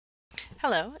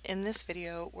Hello, in this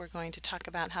video we're going to talk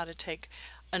about how to take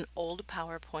an old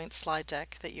PowerPoint slide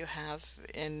deck that you have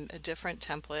in a different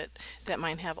template that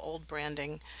might have old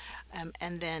branding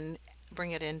and then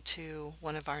bring it into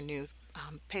one of our new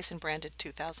Payson branded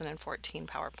 2014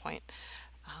 PowerPoint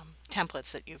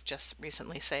templates that you've just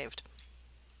recently saved.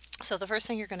 So the first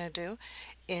thing you're going to do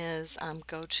is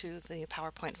go to the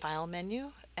PowerPoint file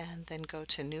menu and then go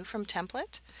to New from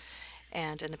Template.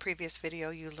 And in the previous video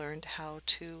you learned how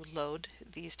to load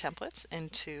these templates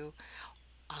into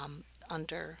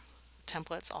under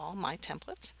Templates, all My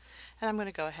Templates. And I'm going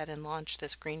to go ahead and launch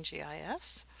this green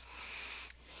GIS.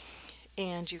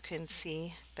 And you can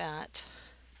see that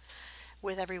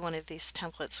with every one of these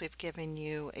templates we've given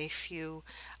you a few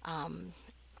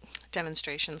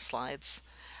demonstration slides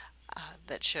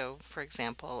that show, for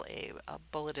example, a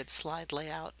bulleted slide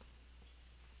layout.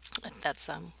 That's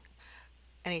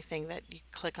anything that you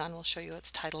click on will show you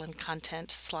its title and content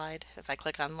slide. If I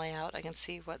click on layout, I can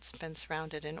see what's been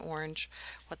surrounded in orange,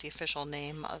 what the official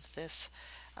name of this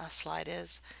slide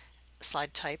is,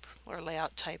 slide type or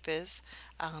layout type is.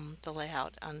 The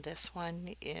layout on this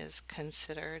one is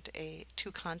considered a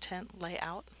two-content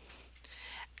layout.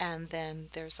 And then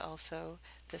there's also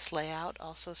this layout,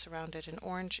 also surrounded in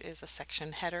orange, is a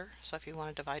section header. So if you want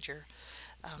to divide your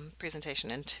presentation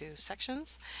into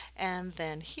sections. And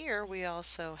then here we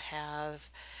also have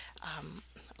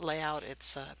layout.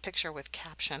 It's a picture with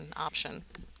caption option.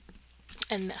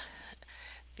 And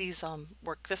these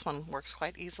this one works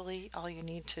quite easily. All you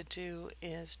need to do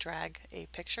is drag a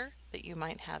picture that you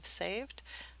might have saved.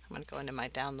 I'm going to go into my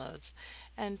downloads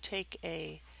and take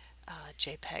a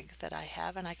JPEG that I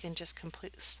have, and I can just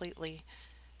completely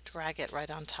drag it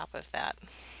right on top of that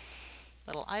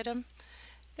little item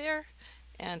there,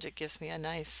 and it gives me a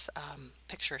nice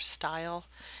picture style.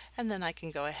 And then I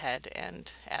can go ahead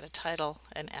and add a title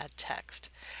and add text.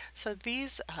 So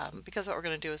these, because what we're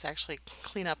going to do is actually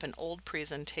clean up an old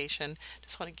presentation,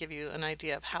 just want to give you an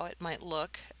idea of how it might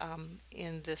look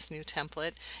in this new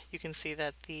template. You can see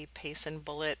that the Payson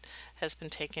bullet has been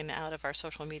taken out of our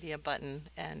social media button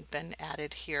and been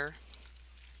added here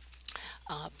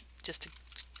just to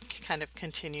kind of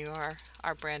continue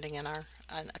our branding and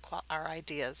our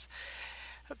ideas.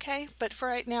 Okay, but for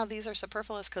right now these are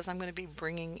superfluous because I'm going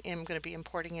to be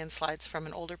importing in slides from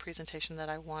an older presentation that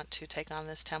I want to take on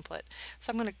this template.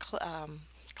 So I'm going to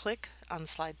click on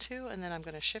slide 2, and then I'm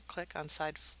going to shift click on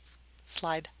slide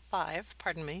 5,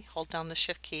 pardon me, hold down the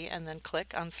shift key and then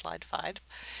click on slide 5,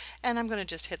 and I'm going to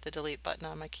just hit the delete button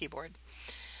on my keyboard.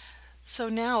 So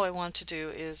now what I want to do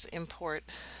is import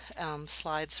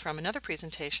slides from another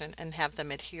presentation and have them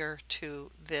adhere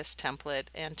to this template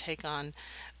and take on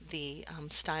the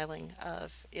styling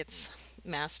of its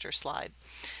master slide.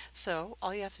 So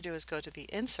all you have to do is go to the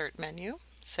Insert menu,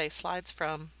 say Slides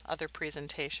from Other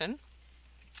Presentation,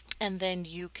 and then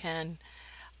you can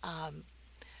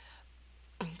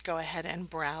go ahead and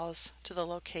browse to the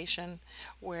location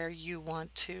where you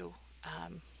want to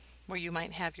where you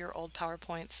might have your old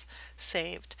PowerPoints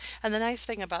saved. And the nice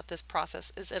thing about this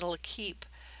process is it'll keep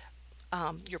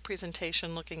your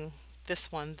presentation looking this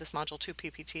Module 2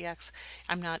 PPTX.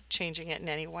 I'm not changing it in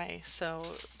any way. So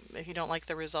if you don't like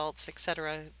the results,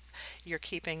 etc., you're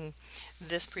keeping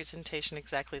this presentation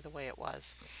exactly the way it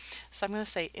was. So I'm going to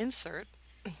say Insert,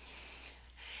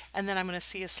 and then I'm going to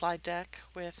see a slide deck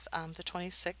with the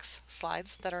 26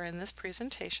 slides that are in this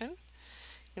presentation.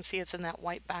 You can see it's in that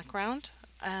white background.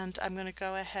 And I'm going to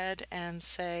go ahead and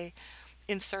say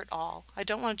Insert All. I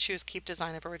don't want to choose Keep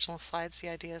Design of Original Slides. The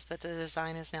idea is that the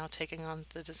design is now taking on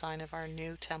the design of our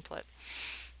new template.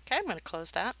 Okay, I'm going to close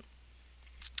that.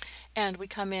 And we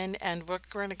come in and we're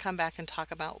going to come back and talk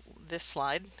about this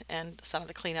slide and some of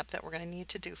the cleanup that we're going to need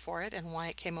to do for it and why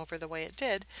it came over the way it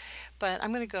did. But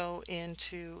I'm going to go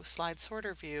into Slide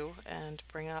Sorter View and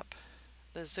bring up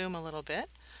the zoom a little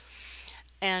bit.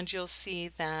 And you'll see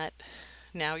that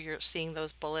now you're seeing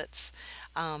those bullets.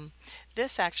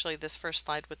 This first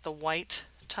slide with the white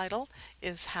title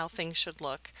is how things should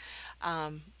look.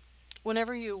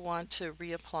 Whenever you want to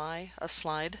reapply a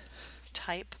slide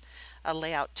type, a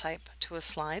layout type to a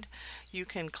slide, you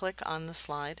can click on the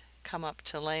slide, come up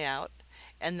to Layout,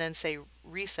 and then say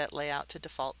Reset Layout to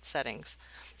Default Settings.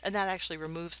 And that actually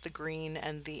removes the green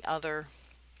and the other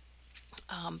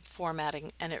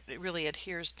formatting, and it really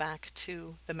adheres back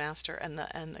to the master and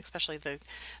especially the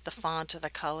font, the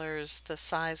colors, the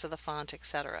size of the font,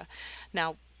 etc.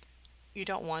 Now you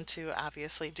don't want to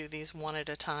obviously do these one at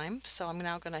a time, so I'm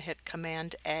now going to hit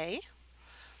Command A,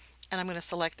 and I'm going to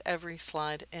select every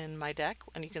slide in my deck,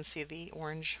 and you can see the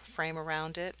orange frame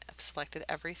around it. I've selected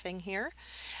everything here,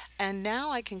 And now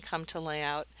I can come to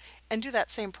layout and do that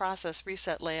same process,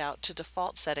 reset layout to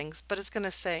default settings, but it's going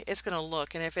to say, it's going to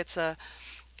look, and if it's a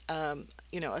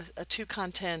a to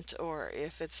content, or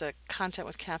if it's a content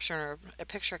with caption or a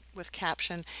picture with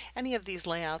caption, any of these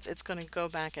layouts, it's going to go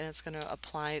back and it's going to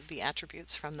apply the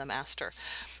attributes from the master.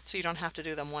 So you don't have to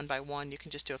do them one by one. You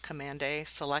can just do a Command A,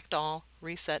 select all,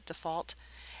 reset default.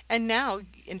 And now,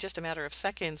 in just a matter of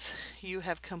seconds, you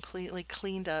have completely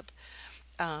cleaned up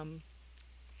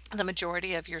the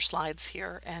majority of your slides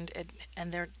here, and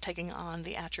they're taking on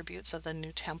the attributes of the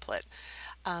new template.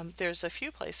 There's a few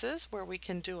places where we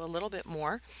can do a little bit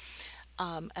more,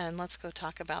 and let's go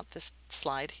talk about this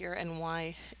slide here and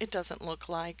why it doesn't look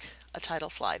like a title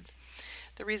slide.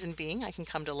 The reason being, I can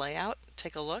come to layout,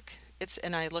 take a look,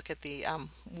 and I look at the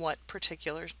what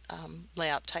particular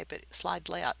slide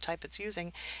layout type it's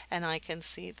using, and I can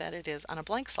see that it is on a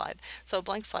blank slide. So a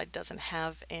blank slide doesn't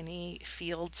have any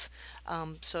fields,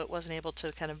 so it wasn't able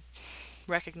to kind of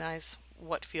recognize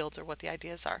what fields or what the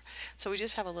ideas are. So we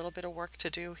just have a little bit of work to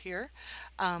do here.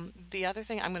 The other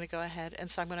thing, I'm going to go ahead,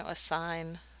 and so I'm going to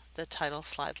assign the title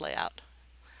slide layout.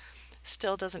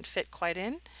 Still doesn't fit quite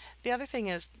in. The other thing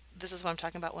is, this is what I'm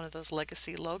talking about, one of those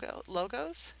legacy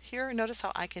logos here. Notice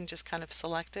how I can just kind of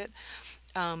select it.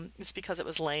 It's because it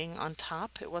was laying on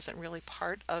top. It wasn't really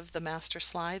part of the master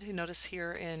slide. You notice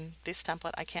here in this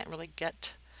template, I can't really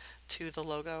get to the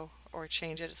logo or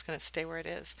change it. It's going to stay where it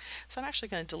is. So I'm actually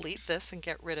going to delete this and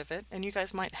get rid of it. And you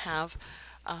guys might have,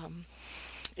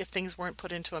 if things weren't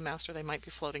put into a master, they might be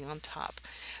floating on top.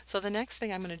 So the next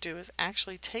thing I'm going to do is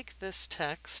actually take this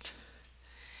text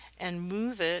and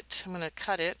move it. I'm going to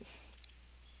cut it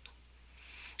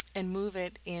and move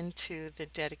it into the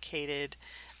dedicated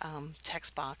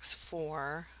text box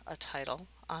for a title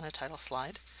on a title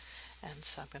slide. And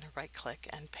so I'm going to right click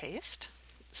and paste.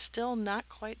 Still not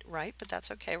quite right, but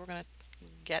that's okay. We're going to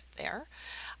get there.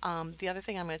 The other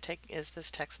thing I'm going to take is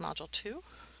this text module 2.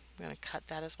 I'm going to cut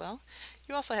that as well.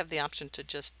 You also have the option to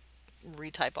just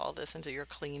retype all this into your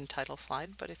clean title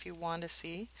slide, but if you want to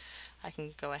see, I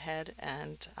can go ahead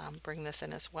and bring this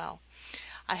in as well.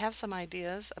 I have some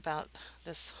ideas about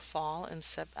this fall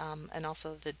and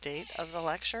also the date of the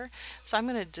lecture, so I'm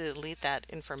going to delete that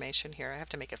information here. I have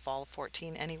to make it fall of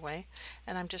 14 anyway,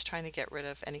 and I'm just trying to get rid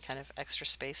of any kind of extra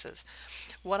spaces.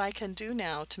 What I can do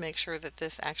now to make sure that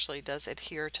this actually does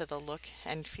adhere to the look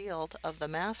and feel of the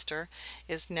master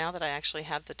is, now that I actually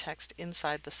have the text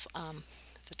inside the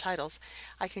titles,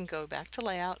 I can go back to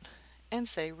layout and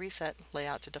say reset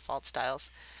layout to default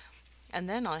styles, and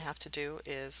then all I have to do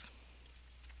is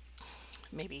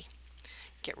maybe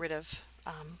get rid of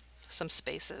some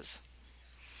spaces,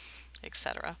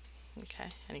 etc. Okay,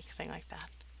 anything like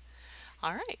that.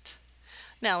 All right,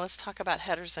 now let's talk about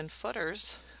headers and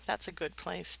footers. That's a good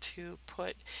place to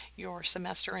put your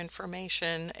semester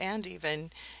information and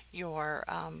even your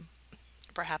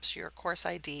perhaps your course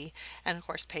ID, and of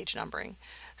course page numbering.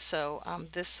 So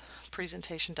this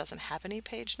presentation doesn't have any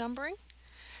page numbering,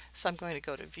 so I'm going to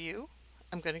go to View,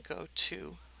 I'm going to go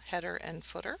to Header and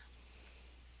Footer,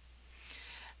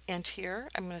 and here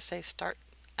I'm going to say Start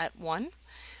at 1.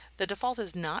 The default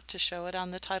is not to show it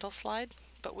on the title slide,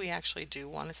 but we actually do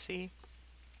want to see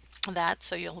that,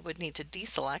 so you would need to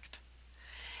deselect,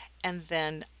 and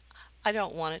then I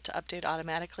don't want it to update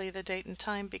automatically the date and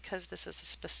time because this is a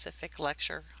specific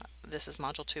lecture. This is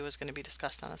Module 2 is going to be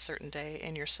discussed on a certain day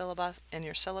in your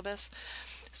syllabus.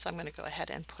 So I'm going to go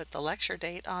ahead and put the lecture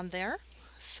date on there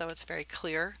so it's very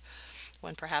clear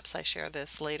when perhaps I share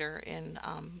this later in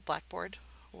Blackboard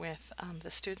with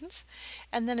the students.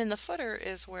 And then in the footer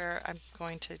is where I'm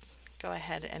going to go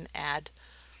ahead and add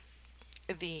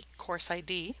the course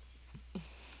ID.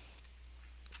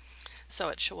 So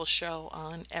it will show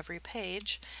on every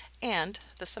page and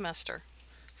the semester,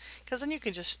 because then you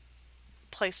can just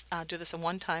do this in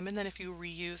one time, and then if you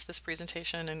reuse this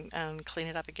presentation and clean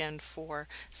it up again for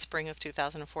spring of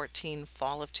 2014,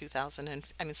 fall of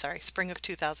spring of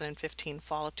 2015,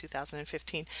 fall of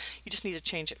 2015, you just need to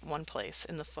change it one place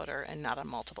in the footer and not on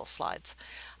multiple slides.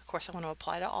 Of course, I want to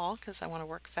apply to all because I want to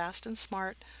work fast and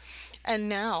smart. And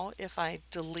now if I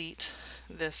delete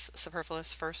this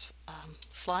superfluous first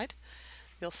slide,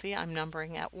 you'll see I'm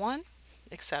numbering at 1,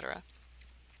 etc.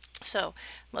 So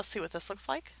let's see what this looks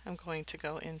like. I'm going to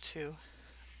go into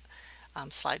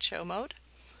slideshow mode.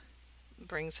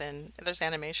 There's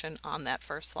animation on that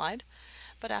first slide,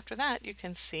 but after that you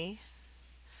can see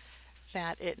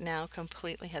that it now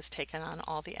completely has taken on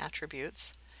all the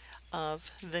attributes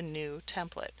of the new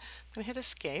template. I'm going to hit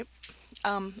escape.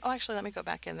 Actually, let me go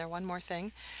back in there. One more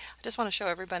thing. I just want to show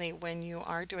everybody, when you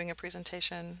are doing a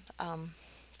presentation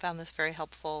found this very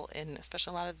helpful in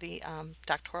especially a lot of the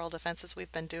doctoral defenses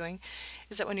we've been doing,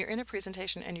 is that when you're in a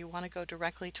presentation and you want to go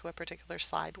directly to a particular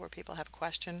slide where people have a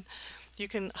question, you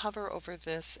can hover over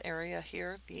this area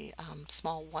here, the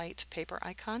small white paper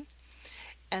icon,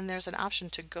 and there's an option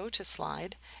to go to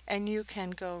slide, and you can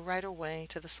go right away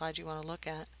to the slide you want to look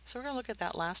at. So we're going to look at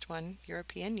that last one,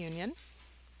 European Union,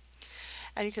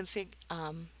 and you can see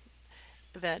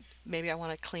that maybe I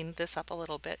want to clean this up a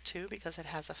little bit too because it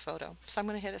has a photo. So I'm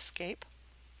going to hit escape,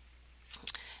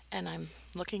 and I'm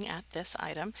looking at this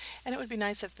item, and it would be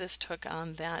nice if this took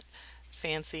on that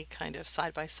fancy kind of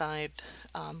side-by-side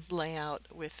layout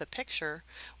with the picture,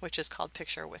 which is called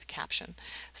picture with caption.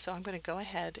 So I'm going to go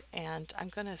ahead and I'm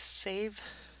going to save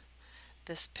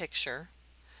this picture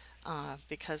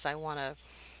because I want to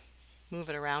move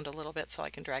it around a little bit so I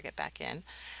can drag it back in.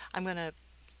 I'm going to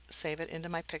save it into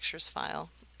my pictures file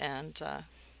and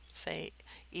say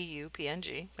EU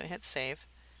PNG. I'm going to hit save.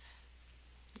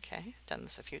 Okay, done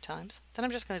this a few times. Then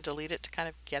I'm just going to delete it to kind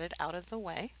of get it out of the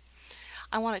way.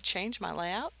 I want to change my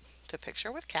layout to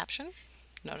picture with caption.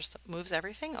 Notice that moves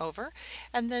everything over,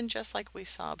 and then just like we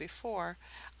saw before,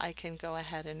 I can go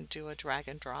ahead and do a drag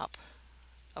and drop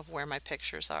of where my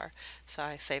pictures are. So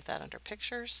I save that under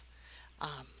pictures.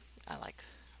 I like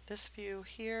this view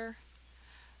here.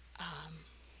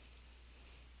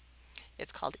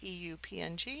 It's called EU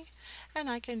PNG, and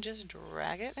I can just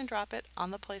drag it and drop it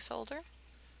on the placeholder,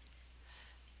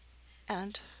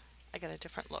 and I get a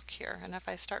different look here. And if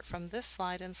I start from this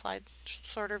slide in slide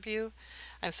sorter view,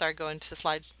 go into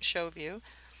slide show view,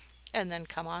 and then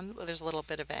come on, well, there's a little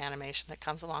bit of an animation that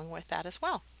comes along with that as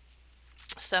well.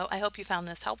 So I hope you found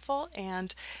this helpful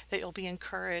and that you'll be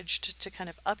encouraged to kind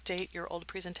of update your old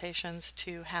presentations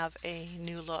to have a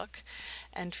new look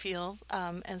and feel,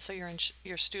 and so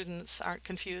your students aren't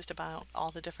confused about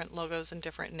all the different logos and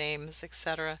different names,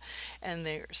 etc., and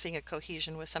they're seeing a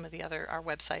cohesion with some of the our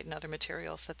website and other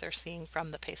materials that they're seeing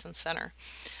from the Payson Center.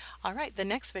 All right, the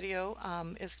next video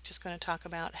is just going to talk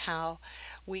about how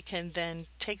we can then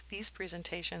take these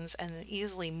presentations and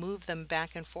easily move them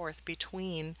back and forth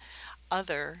between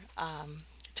other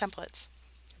templates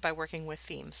by working with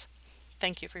themes.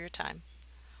 Thank you for your time.